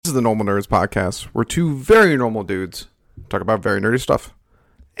This is the Normal Nerds Podcast, where two very normal dudes talk about very nerdy stuff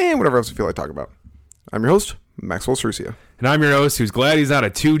and whatever else you feel like talking about. I'm your host, Maxwell Cerusia. And I'm your host, who's glad he's not a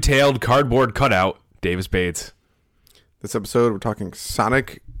two-tailed cardboard cutout, Davis Bates. This episode, we're talking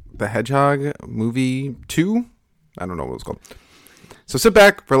Sonic the Hedgehog movie 2. I don't know what it's called. So sit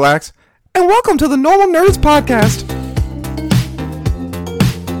back, relax, and welcome to the Normal Nerds Podcast.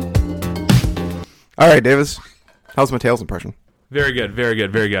 All right, Davis, how's my Tails impression? Very good, very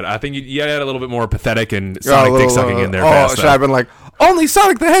good, very good. I think you had a little bit more pathetic and Sonic dick sucking in there. Oh, should I have been like, only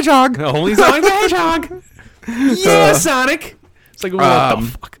Sonic the Hedgehog? Only Sonic the Hedgehog. Yeah, Sonic. It's like, what the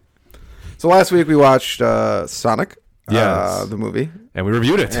fuck? So last week we watched Sonic, Yes. the movie. And we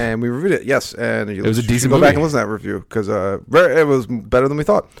reviewed it. And we reviewed it, yes. And It was a decent go movie. back and listen to that review because it was better than we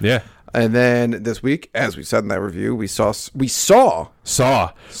thought. Yeah. And then this week, as we said in that review, we saw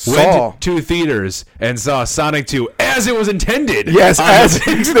Went to theaters and saw Sonic 2 as it was intended. Yes, as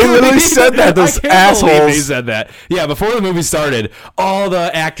they literally said that, those I can't assholes. believe they said that. Yeah, before the movie started, all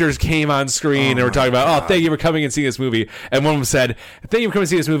the actors came on screen and were talking about, thank you for coming and seeing this movie. And one of them said, thank you for coming and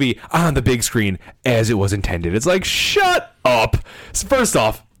seeing this movie on the big screen as it was intended. It's like, shut up. So first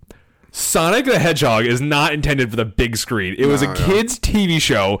off, Sonic the Hedgehog is not intended for the big screen. It was a kids' TV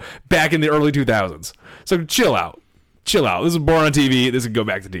show back in the early 2000s. So chill out. Chill out. This is born on TV. This could go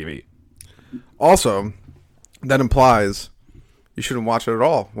back to TV. Also, that implies you shouldn't watch it at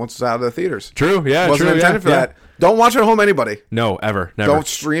all once it's out of the theaters. True, yeah, Wasn't true. intended for that. Don't watch it at home, anybody. No, ever. Never. Don't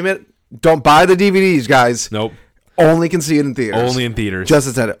stream it. Don't buy the DVDs, guys. Nope. Only can see it in theaters. Only in theaters. Just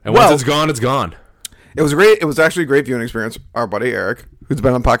as intended. And once it's gone, it's gone. It was great. It was actually a great viewing experience. Our buddy Eric, who's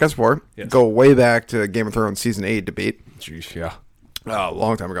been on podcast before, go way back to Game of Thrones season 8 debate. Jeez, yeah. A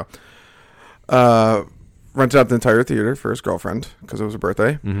long time ago. Rented out the entire theater for his girlfriend because it was her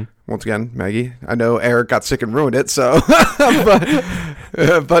birthday. Mm-hmm. Once again, Maggie. I know Eric got sick and ruined it, so but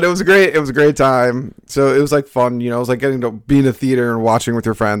it was great. It was a great time. So it was like fun, you know. It was like getting to be in a theater and watching with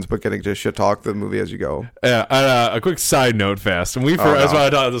your friends, but getting to shit talk the movie as you go. Yeah. A quick side note, fast. When I just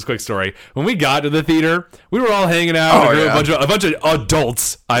want to tell this quick story. When we got to the theater, we were all hanging out. A bunch of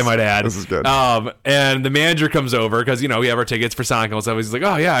adults, I might add. This is good. And the manager comes over because we have our tickets for Sonic and all stuff. He's like,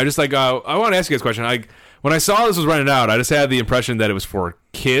 oh yeah, I just like I want to ask you this question. When I saw this was running out, I just had the impression that it was for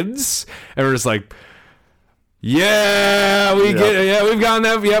kids, and we're just like, yeah, we've gotten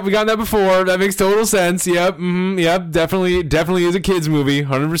that. Yep, we gotten that before. That makes total sense. Yep, yep, definitely is a kids movie,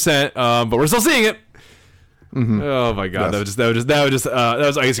 100%. But we're still seeing it. Mm-hmm. Oh my god, yes. that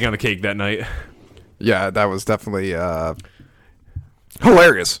was icing on the cake that night. Yeah, that was definitely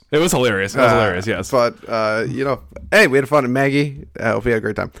hilarious. It was hilarious. It was hilarious. Yes, but hey, we had fun. And Maggie, I hope we had a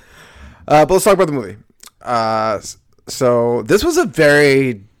great time. But let's talk about the movie. So this was a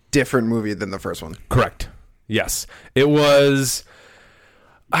very different movie than the first one. Correct. Yes, it was.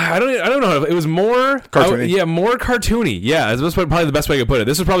 I don't know. It was more cartoony. More cartoony. Yeah, that's probably the best way I could put it.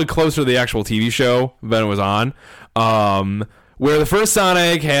 This was probably closer to the actual TV show than it was on. Where the first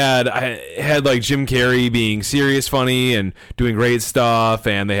Sonic had like Jim Carrey being serious, funny, and doing great stuff,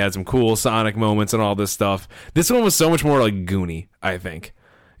 and they had some cool Sonic moments and all this stuff. This one was so much more like Goonie, I think.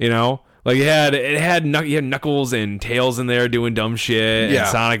 Like you had Knuckles and Tails in there doing dumb shit, and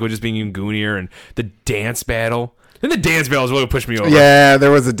Sonic was just being even goonier, and the dance battle. And the dance battle is really what pushed me over. Yeah,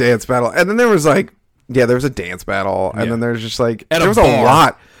 there was a dance battle, and then there was a dance battle, and then there's just like there was a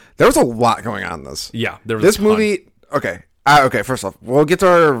lot. There was a lot going on in this. Yeah, there was this movie. Okay, First off, we'll get to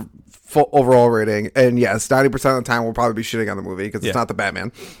our full overall rating, and yes, 90% of the time we'll probably be shitting on the movie because it's not the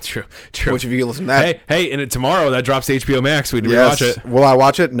Batman. True. Which if you listen to that, hey, and tomorrow that drops to HBO Max. We'd rewatch it. Will I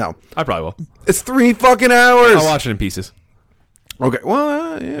watch it? No, I probably will. It's 3 fucking hours. I'll watch it in pieces. Okay,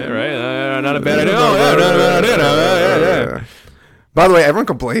 well, yeah, right. Not a bad idea. Not a bad idea. By the way, everyone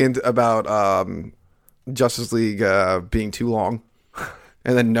complained about Justice League being too long,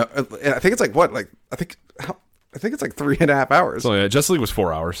 and then I think it's like what? Like I think it's like 3.5 hours. So yeah, Justice League was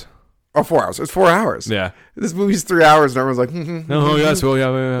 4 hours. Oh, 4 hours. It's 4 hours. Yeah. This movie's 3 hours, and everyone's like, oh, yes, well,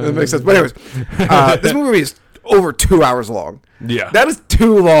 yeah. That makes sense. But anyways, this movie is over 2 hours long. Yeah. That is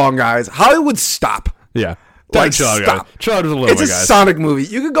too long, guys. Hollywood, stop. Yeah. Like, chill out, stop. Chill out just a little bit, guys. It's a Sonic movie.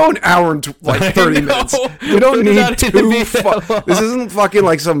 You could go an hour and 30 minutes. You don't need this isn't fucking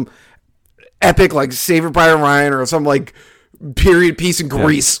like some epic like Saving Private Ryan or some like period piece in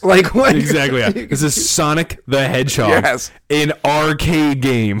Greece. Yeah. Like what? Exactly. Yeah. This is Sonic the Hedgehog. Yes. An arcade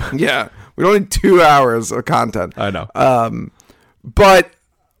game. Yeah. We don't need 2 hours of content. I know. But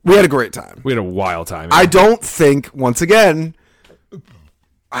we had a great time. We had a wild time. Yeah. I don't think, once again,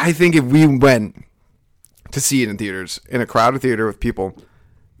 I think if we went to see it in theaters, in a crowded theater with people,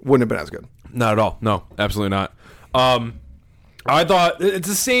 wouldn't have been as good. Not at all. No, absolutely not. I thought it's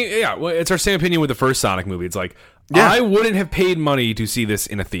the same. Yeah, well, it's our same opinion with the first Sonic movie. It's like Yeah. I wouldn't have paid money to see this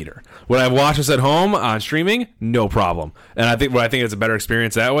in a theater. Would I watch this at home on streaming? No problem. And I think it's a better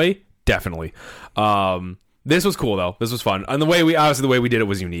experience that way. Definitely. This was cool though. This was fun. And the way we did it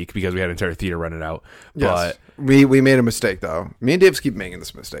was unique because we had an entire theater rented out. Yes. We made a mistake though. Me and Davis keep making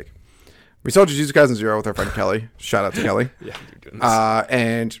this mistake. We saw Jujutsu Kaisen 0 with our friend Kelly. Shout out to Kelly. Yeah, you're doing this.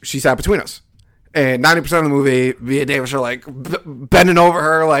 And she sat between us. And 90% of the movie, me and Davis are like bending over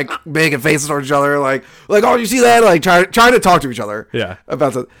her, like making faces towards each other, like oh, you see that? Like trying to talk to each other. Yeah.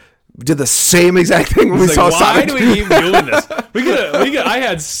 About the. We did the same exact thing when we Like, saw why Sonic. do we keep doing this? I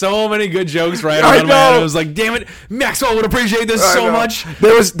had so many good jokes right around my head. I was like, damn it, Maxwell would appreciate this I so know. much.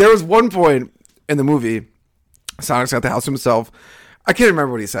 There was one point in the movie, Sonic's got the house to himself. I can't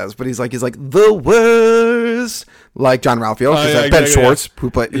remember what he says, but he's like the worst, like John Ralphio, Oh, yeah, Ben exactly, Schwartz,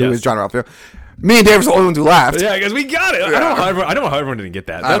 who Yes. is John Ralphio. Me and Dave was the only ones who laughed. Yeah, because we got it. I don't know how everyone didn't get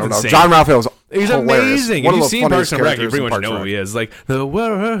that. That's I don't know. insane. John Ralphio was He's hilarious. amazing. One If of you've the seen funniest Parks and Rec, you characters pretty in much Parks know and who he Rec. is. Like the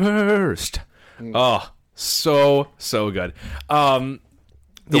worst. Oh, so good.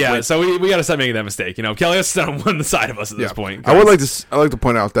 wit. So we got to stop making that mistake. You know, Kelly has to sit on one side of us at this point. I would like to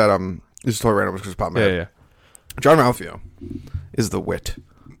point out that this is totally random because pop my head. Yeah. John Ralphio is the wit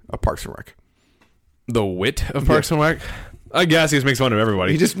of Parks and Rec. The wit of Parks and Rec. I guess he just makes fun of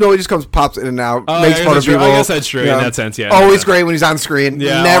everybody. He just pops in and out, Oh, makes I fun guess of people. I guess that's true in Yeah. that sense. Yeah, Always great when he's on screen.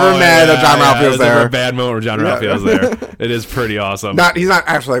 Yeah, Never mad that John Ralphio's There's never there. a bad moment where John Ralphio's there. It is pretty awesome. He's not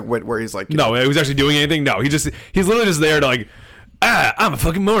actually like wit where he's like No, he was actually doing anything. No, he's literally just there to like, I'm a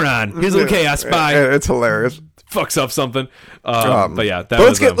fucking moron. Here's a little chaos spy. It's hilarious. Fucks up something. But yeah,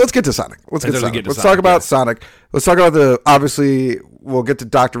 let's get to Sonic. Let's talk about Sonic. Let's talk about obviously we'll get to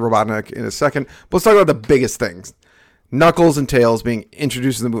Dr. Robotnik in a second. But let's talk about the biggest things. Knuckles and Tails being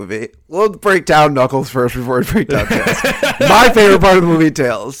introduced in the movie. We'll break down Knuckles first before we break down Tails. My favorite part of the movie,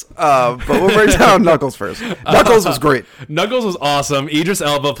 Tails. But we'll break down Knuckles first. Knuckles was great. Knuckles was awesome. Idris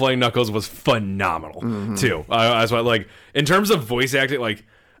Elba playing Knuckles was phenomenal too. That's why, like, in terms of voice acting, like,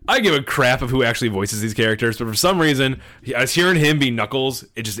 I give a crap of who actually voices these characters, but for some reason, I was hearing him be Knuckles.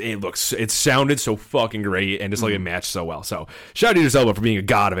 It sounded so fucking great, and just like it matched so well. So shout out to Idris Elba for being a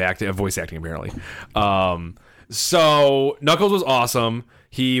god of voice acting, apparently. So Knuckles was awesome.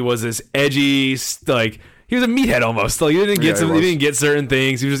 He was this edgy, like, he was a meathead almost. Like, he didn't get certain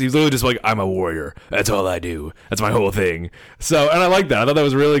things. He was literally just like, I'm a warrior. That's all I do. That's my whole thing. So, and I like that. I thought that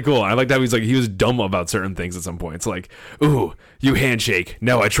was really cool. I liked how he was dumb about certain things at some point. It's like, ooh, you handshake.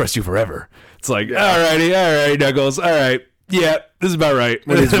 Now I trust you forever. It's like, all right, Knuckles. All right. Yeah, this is about right.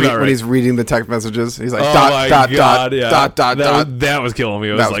 When he's reading the text messages, he's like, dot. dot. That was killing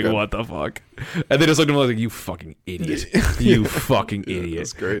me. I was like, good. What the fuck? And they just looked at him like, you fucking idiot. You fucking idiot.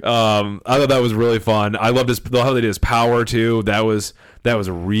 That's great. I thought that was really fun. I loved how they did his power, too. That was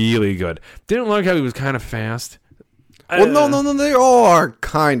really good. Didn't like how he was kind of fast. Well, no, they all are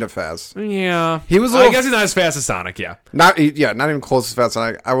kind of fast. Yeah. He was. I guess he's not as fast as Sonic, yeah. Not even close as fast as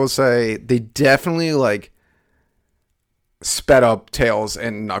Sonic. I will say they definitely, like, sped up Tails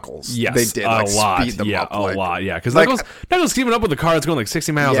and Knuckles. Yes, they did a lot. Speed them yeah, up, a lot. Yeah, because like, Knuckles keeping up with the car that's going like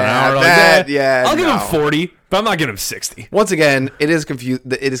 60 miles an hour. I'll give him 40, but I'm not giving him 60. Once again, it is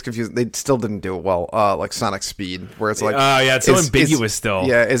confusing. They still didn't do it well. Like Sonic's speed, where it's like, it's so ambiguous still.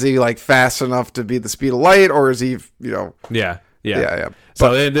 Yeah, is he like fast enough to be the speed of light, or is he, Yeah. But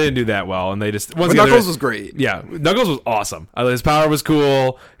so they didn't do that well, and they just Knuckles was great. Yeah, Knuckles was awesome. His power was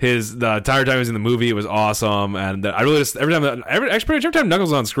cool. The entire time he was in the movie, it was awesome. And I really just every time Knuckles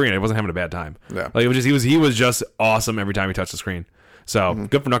was on screen, I wasn't having a bad time. Yeah, like it was just he was just awesome every time he touched the screen. So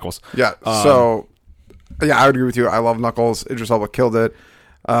good for Knuckles. Yeah. So I would agree with you. I love Knuckles. Idris Elba killed it.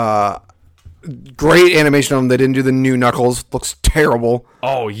 Great animation of them. They didn't do the new Knuckles. Looks terrible.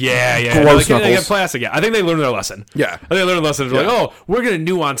 Oh, yeah. Gross They Knuckles. got plastic. Yeah, I think they learned their lesson. Yeah. I think they learned their lesson. Like, oh, we're going to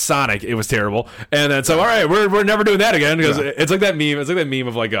nuance Sonic. It was terrible. And then, so, all right, we're never doing that again. Because it's like that meme. It's like that meme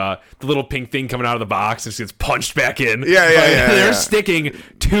of, like, the little pink thing coming out of the box and just gets punched back in. Yeah. They're sticking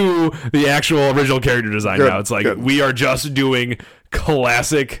to the actual original character design now. It's like, we are just doing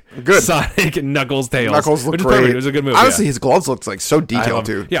classic Sonic Knuckles Tails. Knuckles looked which is great. Perfect. It was a good movie. Honestly, his gloves looked like so detailed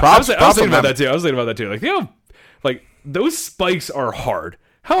too. Yeah, Props, I was thinking on about them. that too. Like, like those spikes are hard.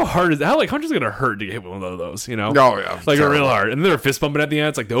 How hard is that? How much is it gonna hurt to get hit with one of those? Oh yeah, like real hard. And then they're fist bumping at the end.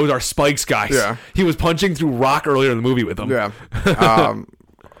 It's like those are spikes, guys. Yeah, he was punching through rock earlier in the movie with them. Yeah,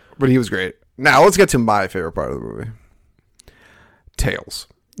 but he was great. Now let's get to my favorite part of the movie, Tails.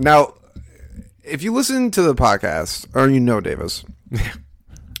 Now, if you listen to the podcast, or Davis.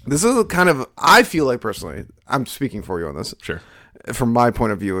 This is kind of, I feel like personally, I'm speaking for you on this. Sure. From my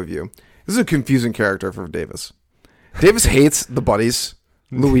point of view, this is a confusing character for Davis. Davis hates the buddies,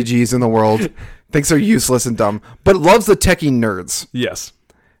 Luigi's in the world, thinks they're useless and dumb, but loves the techie nerds. Yes.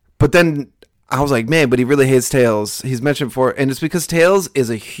 But then I was like, man, but he really hates Tails. He's mentioned before, and it's because Tails is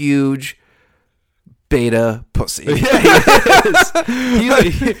a huge beta pussy. Yeah,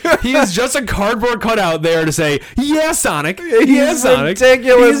 he is just a cardboard cutout there to say, yeah, Sonic. Yeah, Sonic.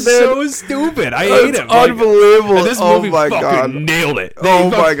 Ridiculous, He's so stupid. I hate him. Unbelievable. And this movie fucking nailed it. They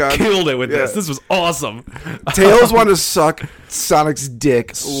my God. killed it with this. This was awesome. Tails wanted to suck Sonic's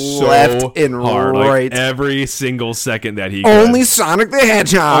dick left and hard, right. like every single second that he could. Only Sonic the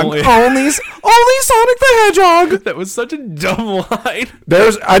Hedgehog. Only Sonic the Hedgehog. That was such a dumb line.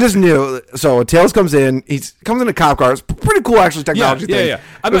 I just knew. So Tails comes in. He comes in a cop car. It's pretty cool, actually. Technology thing. Yeah.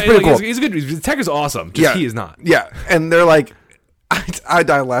 It's pretty cool. He's good. The tech is awesome. Just he is not. Yeah, and they're like, I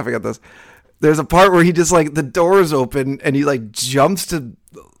die laughing at this. There's a part where he just like the door is open and he like jumps to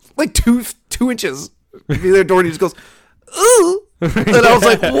like two inches near the door and he just goes, ooh. And I was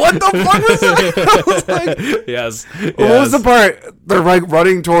like, what the fuck was that? I was like, yes. What was the part? They're like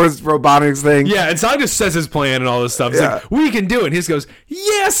running towards Robotnik's thing. Yeah, and Sonic just says his plan and all this stuff. He's like, we can do it. And he just goes,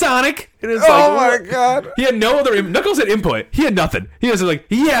 yeah, Sonic. And it's oh my God. He had no other, Knuckles had input. He had nothing. He was like,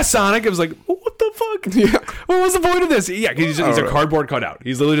 yeah, Sonic. It was like, what the fuck? Yeah. What was the point of this? Yeah, he's a cardboard cutout.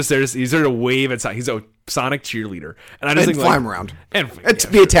 He's literally just there. He's there to wave at Sonic. He's a Sonic cheerleader. And I just think fly him around. And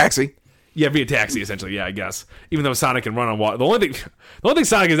be a taxi. Yeah, be a taxi essentially. Yeah, I guess. Even though Sonic can run on water, the only thing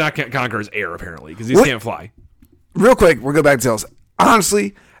Sonic is not conquer is air apparently because he can't fly. Real quick, we'll go back to Tails.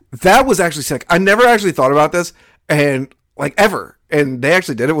 Honestly, that was actually sick. I never actually thought about this, and like ever. And they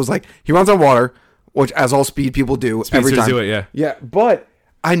actually did it. Was like he runs on water, which as all speed people do every time. Do it, yeah. Yeah, but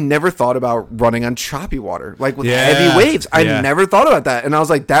I never thought about running on choppy water, like with heavy waves. I never thought about that, and I was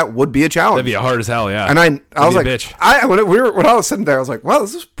like, that would be a challenge. That'd be hard as hell, yeah. And I was like, bitch. When I was sitting there, I was like, wow,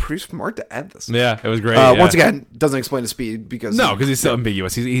 this is pretty smart to add this. Yeah, it was great. Once again, doesn't explain the speed because he's still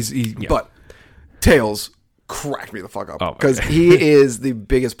ambiguous. He's But Tails cracked me the fuck up because okay. he is the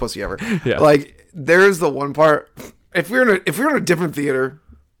biggest pussy ever. Yeah. Like there's the one part. If we were in a different theater,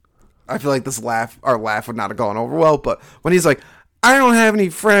 I feel like our laugh would not have gone over well. But when he's like, I don't have any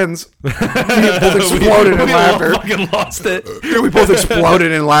friends. We both exploded in laughter. Fucking lost it. We both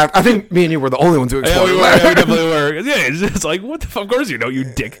exploded in laughter. I think me and you were the only ones who exploded. Yeah, we definitely were. Yeah, it's like, what the fuck? Of course you know, you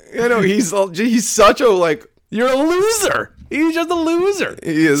dick. You know, he's such a like. You're a loser. He's just a loser.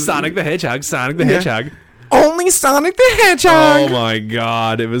 He is. Sonic the Hedgehog. Sonic the Hedgehog. Only Sonic the Hedgehog. Oh my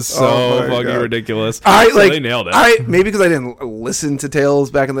God, it was so fucking ridiculous. They nailed it. Maybe because I didn't listen to Tails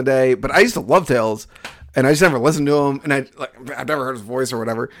back in the day, but I used to love Tails. And I just never listened to him, and I've never heard his voice or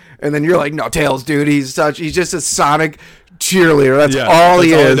whatever. And then you're like, no, Tails, dude, he's just a Sonic cheerleader. That's all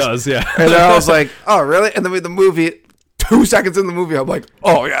he is. He does, yeah. And then I was like, oh, really? And then with the movie, 2 seconds in the movie, I'm like,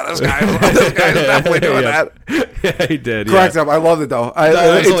 oh yeah, this guy is definitely doing that. Yeah, he did. Correct up. I loved it though.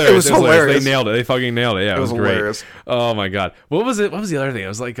 It was hilarious. They nailed it. They fucking nailed it. Yeah, it was great. Hilarious. Oh my God, what was it? What was the other thing? It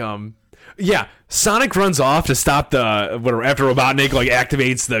was like, yeah, Sonic runs off to stop after Robotnik like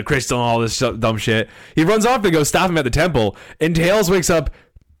activates the crystal and all this dumb shit. He runs off to go stop him at the temple, and Tails wakes up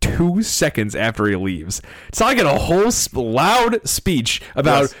 2 seconds after he leaves. Sonic had a whole loud speech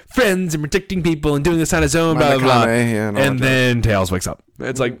about friends and protecting people and doing this on his own, blah blah blah. And then Tails wakes up.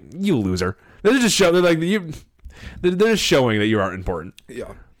 It's like, you loser. They're just showing that you aren't important.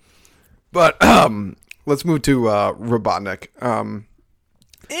 Yeah. But let's move to Robotnik.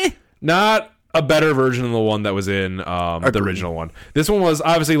 Not a better version of the one that was in the original one. This one was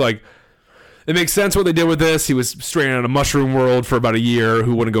obviously like, it makes sense what they did with this. He was stranded in a mushroom world for about a year,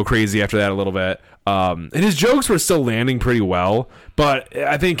 who wouldn't go crazy after that a little bit. And his jokes were still landing pretty well, but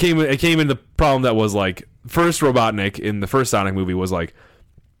I think it came in the problem that was like, first Robotnik in the first Sonic movie was like,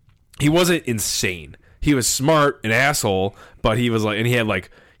 he wasn't insane. He was smart, an asshole, but he was like, and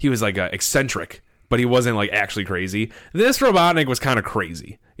he was like eccentric, but he wasn't like actually crazy. This Robotnik was kind of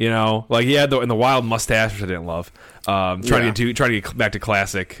crazy, you know, like he had the wild mustache, which I didn't love. Trying to get back to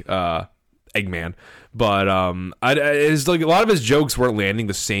classic Eggman, but it's like a lot of his jokes weren't landing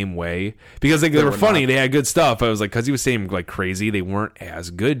the same way because they were funny. They had good stuff. I was like, because he was saying like crazy, they weren't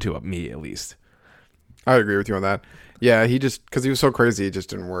as good to me at least. I agree with you on that. Yeah, because he was so crazy, it just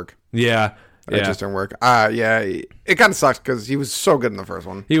didn't work. Yeah. It just didn't work. It kind of sucks because he was so good in the first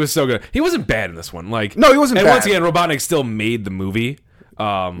one. He was so good. He wasn't bad in this one. Like, no, he wasn't and bad. Once again, Robotnik still made the movie.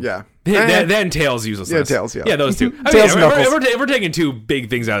 Then Tails useless. Yeah, Tails. Yeah, those two. If we're taking two big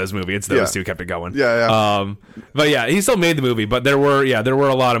things out of this movie, it's those two kept it going. Yeah. But yeah, he still made the movie. But there were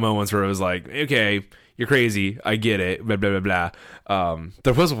a lot of moments where it was like, okay, you're crazy. I get it. Blah blah blah blah.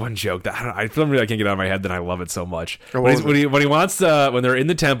 There was one joke that I can't get out of my head. That I love it so much. When he wants to, when they're in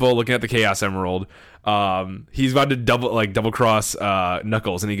the temple looking at the Chaos Emerald, He's about to double cross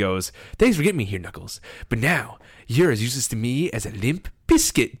Knuckles, and he goes, "Thanks for getting me here, Knuckles. But now you're as useless to me as a Limp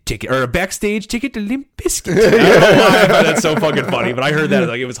Bizkit ticket or a backstage ticket to Limp Bizkit." I don't know why I thought that's so fucking funny, but I heard that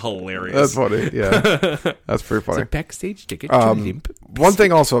it was hilarious. That's funny. Yeah, that's pretty funny. It's a backstage ticket to Limp Bizkit. One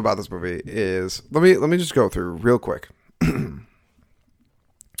thing also about this movie is let me just go through real quick.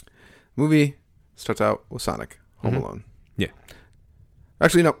 Movie starts out with Sonic Home Alone. Yeah.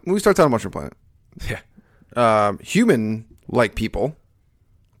 Actually, no. Movie starts out on Mushroom Planet. Yeah. Human-like people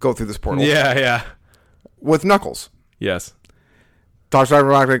go through this portal. Yeah. With Knuckles. Yes. Dodge Driver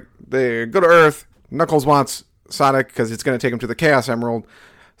Galactic. They go to Earth. Knuckles wants Sonic because it's going to take him to the Chaos Emerald.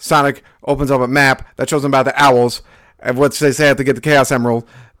 Sonic opens up a map that shows them about the owls. And what they say to get the Chaos Emerald.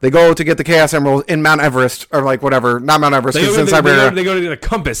 They go to get the Chaos Emerald in Mount Everest, or like whatever. Not Mount Everest, because it's in Siberia. They go to get a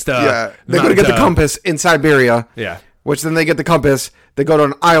compass. They go to get the compass in Siberia. Yeah. Which then they get the compass. They go to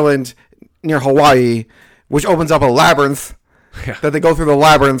an island near Hawaii, which opens up a labyrinth. Yeah. That they go through the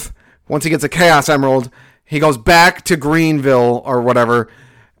labyrinth. Once he gets a Chaos Emerald, he goes back to Greenville or whatever,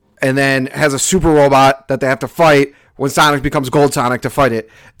 and then has a super robot that they have to fight when Sonic becomes Gold Sonic to fight it.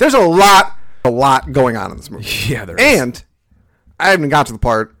 There's a lot going on in this movie. Yeah, there is. And I haven't got to the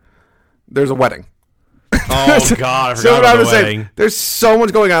part. There's a wedding. Oh God, I forgot about the wedding. There's so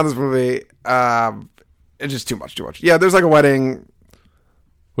much going on in this movie. It's just too much. Yeah, there's like a wedding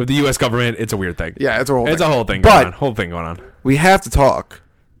with the U.S. government. It's a weird thing. Yeah, it's a whole thing. Whole thing going on. We have to talk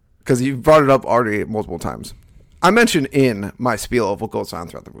because you've brought it up already multiple times. I mentioned in my spiel of what goes on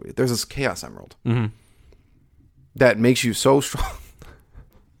throughout the movie. There's this Chaos Emerald that makes you so strong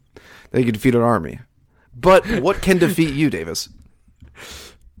that you can defeat an army. But what can defeat you, Davis?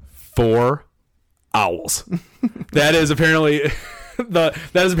 4 owls. That is apparently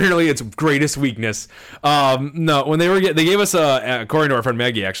its greatest weakness. No, when they gave us according to our friend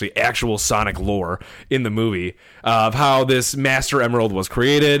Maggie, actually actual Sonic lore in the movie of how this Master Emerald was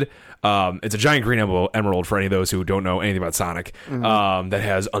created. It's a giant green emerald for any of those who don't know anything about Sonic. That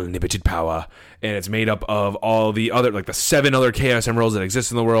has unlimited power, and it's made up of all the other, like the 7 other Chaos Emeralds that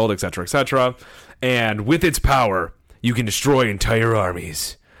exist in the world, etc., etc. And with its power, you can destroy entire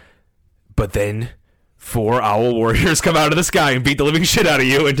armies. But then 4 owl warriors come out of the sky and beat the living shit out of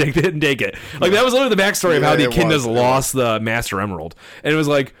you and take it. Like, that was literally the backstory of how the Echidnas lost the Master Emerald. And it was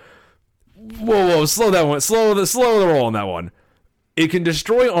like, whoa, slow the roll on that one. It can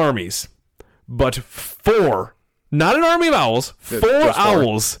destroy armies, but 4, not an army of owls, 4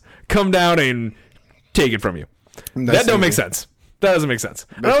 owls come down and take it from you. That don't make sense. That doesn't make sense.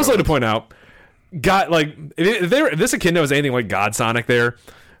 And I also like to point out, if this Echidna was anything like God Sonic there,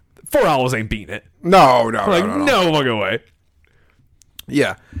 4 owls ain't beating it. No. No fucking way.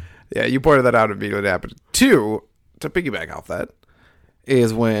 Yeah, you pointed that out immediately. Happened. 2, to piggyback off that,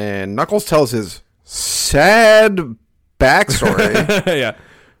 is when Knuckles tells his sad backstory. Yeah.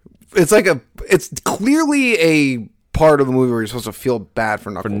 It's clearly a part of the movie where you're supposed to feel bad for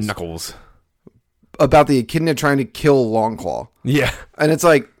Knuckles. About the Echidna trying to kill Longclaw. Yeah. And it's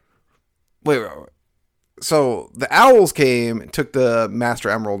like, wait. So the owls came and took the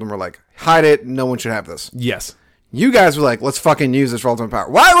Master Emerald and were like, hide it. No one should have this. Yes. You guys were like, let's fucking use this for ultimate power.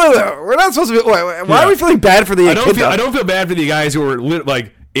 Why? We're not supposed to be. Why are we feeling bad for the Echidna? I don't feel bad for the guys who were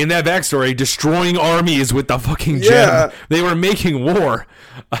like in that backstory destroying armies with the fucking gem. Yeah. They were making war.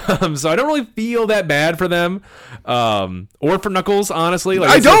 So I don't really feel that bad for them, or for Knuckles, honestly. Like,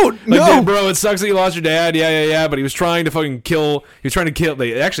 I don't. No, bro, it sucks that you lost your dad. Yeah. But he was trying to fucking kill. He was trying to kill.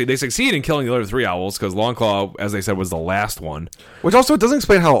 They succeeded in killing the other 3 owls because Longclaw, as they said, was the last one. Which also doesn't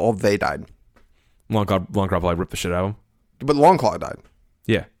explain how all they died. Longclaw probably ripped the shit out of him. But Longclaw died.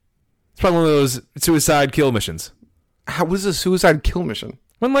 Yeah, it's probably one of those suicide kill missions. How was a suicide kill mission?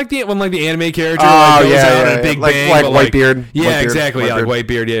 When the anime character goes out in a big bang, like Whitebeard. Yeah, exactly. Yeah, like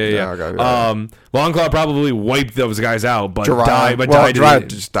Whitebeard. Yeah. Okay. Longclaw probably wiped those guys out, but died. Jiraiya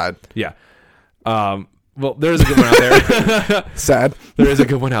just died. Yeah. Well, there's a good one out there. Sad. There is a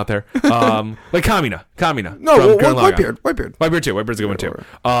good one out there. Like Kamina. No, Whitebeard. Whitebeard too. Whitebeard's a good one too.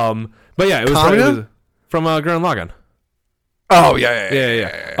 But yeah, it was from Gurren Lagann. Oh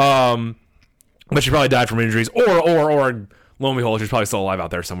yeah. But she probably died from injuries, or lo and behold, she's probably still alive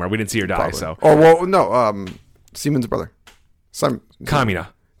out there somewhere. We didn't see her die, probably. so. Or well, no, Simon's brother, Kamina.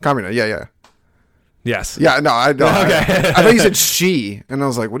 Yeah. Yes. Yeah. No, I don't. Okay. I thought you said she, and I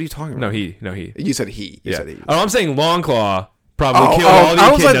was like, "What are you talking about?" No, he. You said he. I'm saying Longclaw probably killed all the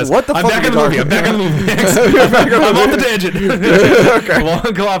I was echidnas. like, what the I'm fuck back are in you the movie. I'm back in the movie. Next. I'm off the tangent. Okay.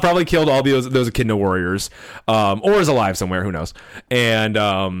 Long Claw probably killed all those echidna warriors, or is alive somewhere. Who knows?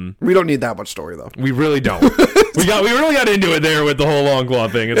 And we don't need that much story though. we really don't. We really got into it there with the whole Long Claw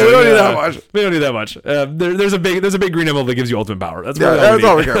thing. It's Yeah, we don't need that much. We don't need that much. There's a big green emerald that gives you ultimate power. That's really that's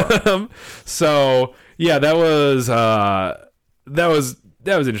all we need. care about. So yeah, that was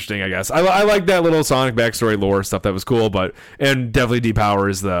interesting, I guess. I like that little Sonic backstory lore stuff. That was cool, and definitely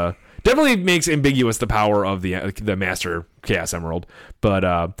depowers definitely makes ambiguous the power of the Master Chaos Emerald. But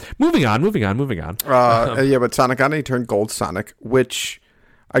moving on. Yeah, but Sonic Gunny turned Gold Sonic, which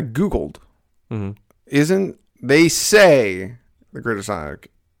I googled. Mm-hmm. Isn't they say the Greater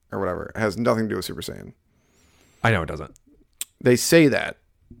Sonic or whatever has nothing to do with Super Saiyan? I know it doesn't. They say that,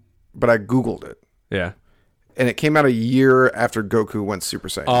 but I googled it. Yeah. And it came out a year after Goku went Super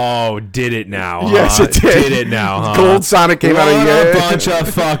Saiyan. Oh, did it now? Yes, huh? it did. Did it now? Huh? Gold Sonic came out a year. What a bunch of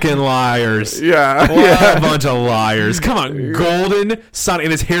fucking liars. Yeah, What a bunch of liars. Come on, Golden Sonic,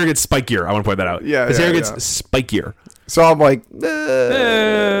 and his hair gets spikier. I want to point that out. Yeah, his hair yeah. gets spikier. So I'm like,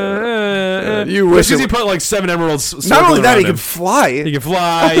 you wish because it he put like 7 emeralds. not only that, he can can fly. He can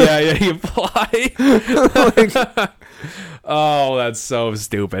fly. Yeah, he can fly. Oh, that's so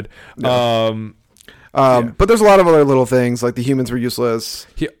stupid. But there's a lot of other little things, like the humans were useless.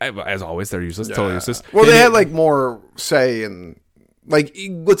 As always, they're useless. Totally useless. Well, they had like more say in, like,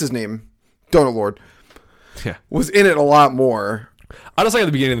 what's his name? Donut Lord. Yeah. Was in it a lot more. I just like at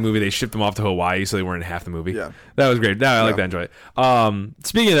the beginning of the movie, they shipped them off to Hawaii, so they weren't in half the movie. Yeah. That was great. I like that. Enjoy it.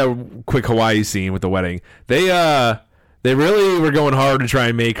 Speaking of that quick Hawaii scene with the wedding, they really were going hard to try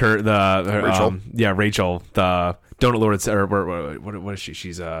and make her Rachel. Rachel, the Donut Lord, or what is she?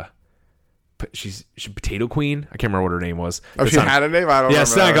 She's Potato Queen. I can't remember what her name was. Oh, she had a name? I don't yeah, remember.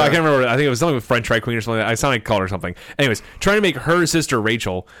 Sonic, I can't remember. I think it was something with French Fry Queen or something. I Sonic called her something. Anyways, trying to make her sister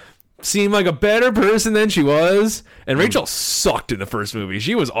Rachel seem like a better person than she was, and Rachel sucked in the first movie.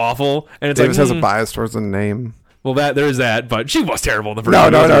 She was awful, and it's Davis like has a bias towards the name. well, there's that, but she was terrible in the first No,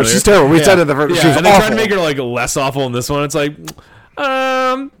 movie. no, she's terrible. We said it the first. Yeah, She was and they awful. tried to make her like less awful in this one. It's like,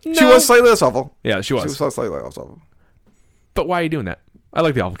 no. She was slightly less awful. Yeah, she was. She was slightly less awful. But why are you doing that? I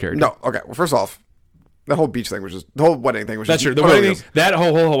like the awful character. No, okay. Well, first off, the whole beach thing was just the whole wedding thing was That's just true. The wedding, that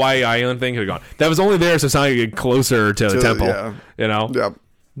whole Hawaii Island thing could have gone. That was only there so Sonic could get closer to the temple. yeah. You know? Yeah.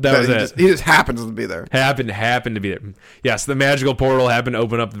 That was it. He just happens to be there. Happened to be there. Yes, the magical portal happened to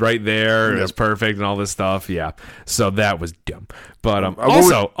open up right there. It was perfect and all this stuff. Yeah. So that was dumb. But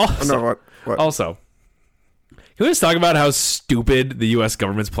also, can we just talk about how stupid the U.S.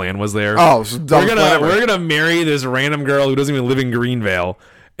 government's plan was there? Oh, it's dumb we're gonna marry this random girl who doesn't even live in Greenvale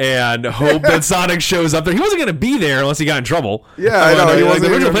and hope that Sonic shows up there. He wasn't gonna be there unless he got in trouble. Yeah, I know. He wasn't the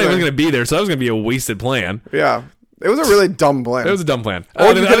original even plan there. wasn't gonna be there, so that was gonna be a wasted plan. Yeah. It was a really dumb plan. It was a dumb plan. Or I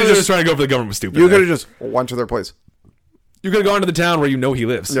you think could've they were just- trying to go for the government was stupid. You there. could have just went to their place. You could have gone to the town where you know he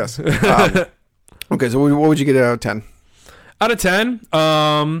lives. Yes. Okay, so what would you get out of 10? Out of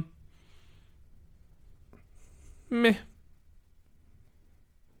 10, meh.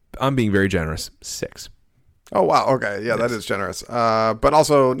 I'm being very generous. 6. Oh, wow. Okay. Yeah, that is generous. But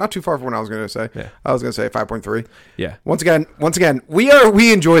also not too far from what I was going to say. Yeah. I was going to say 5.3. Yeah. Once again,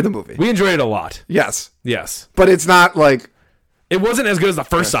 we enjoy the movie. We enjoyed it a lot. Yes. Yes. But it's not like... It wasn't as good as the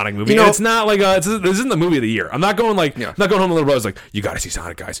first Sonic movie. You know- And it's not like this isn't the movie of the year. I'm not going like I'm not going home to little brothers like you got to see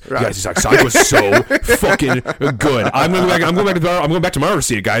Sonic, guys. You got to see Sonic. Sonic was so fucking good. I'm going back tomorrow to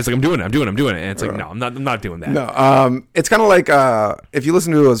see it, guys. Like I'm doing it. And it's like no, I'm not doing that. No. It's kind of like if you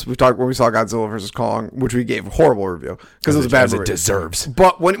listen to us, we talked when we saw Godzilla versus Kong, which we gave a horrible review because it was a bad as movie. it deserves.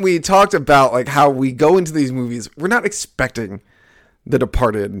 But when we talked about like how we go into these movies, we're not expecting The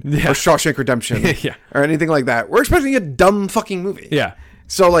Departed or Shawshank Redemption Yeah. or anything like that. We're expecting a dumb fucking movie. Yeah.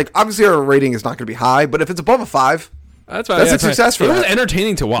 So like obviously our rating is not going to be high, but if it's above a 5, That's a success for it. It was that.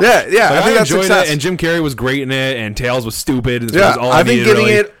 entertaining to watch. Yeah, yeah, Like, I think that's enjoyed success. it, and Jim Carrey was great in it, and Tails was stupid. And yeah, was all I think needed, getting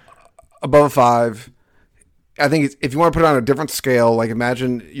really. it above a 5. I think if you want to put it on a different scale, like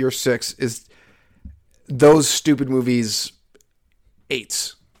imagine your 6 is those stupid movies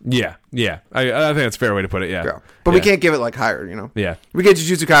 8s. Yeah. I think that's a fair way to put it. Yeah. But we can't give it like higher, you know. Yeah. We get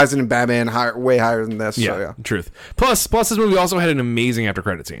Jujutsu Kaisen and Batman way higher than this. Yeah. So, yeah. Truth. Plus, this movie also had an amazing after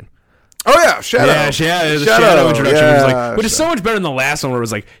credit scene. Oh yeah, Shadow. Yeah, the Shadow introduction Yeah, which is so much better than the last one where it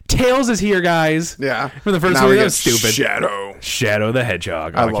was like, Tails is here, guys. Yeah. From the first Now movie, we that get was stupid. Shadow the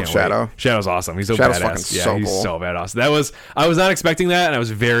Hedgehog. I love can't Shadow. Wait. Shadow's awesome. He's so Shadow's badass. fucking Yeah, so he's cool. so badass. I was not expecting that, and I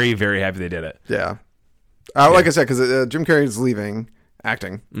was very, very happy they did it. Yeah. Like I said, because Jim Carrey is leaving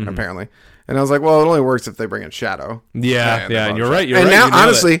acting apparently, and I was like, well, it only works if they bring in Shadow. Yeah, and you're right. And now, you nailed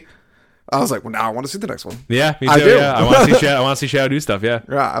honestly, I was like, well, now I want to see the next one. Yeah, me too. I do. Yeah, I want to see Shadow. I want to see Shadow do stuff. Yeah,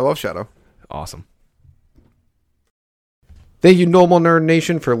 Yeah, I love Shadow. awesome. Thank you, Normal Nerd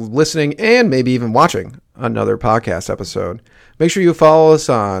Nation, for listening and maybe even watching another podcast episode. Make sure you follow us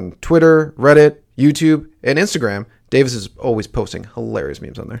on Twitter, Reddit, YouTube, and Instagram. Davis is always posting hilarious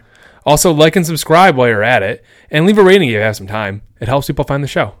memes on there. Also, like and subscribe while you're at it, and leave a rating if you have some time. It helps people find the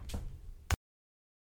show.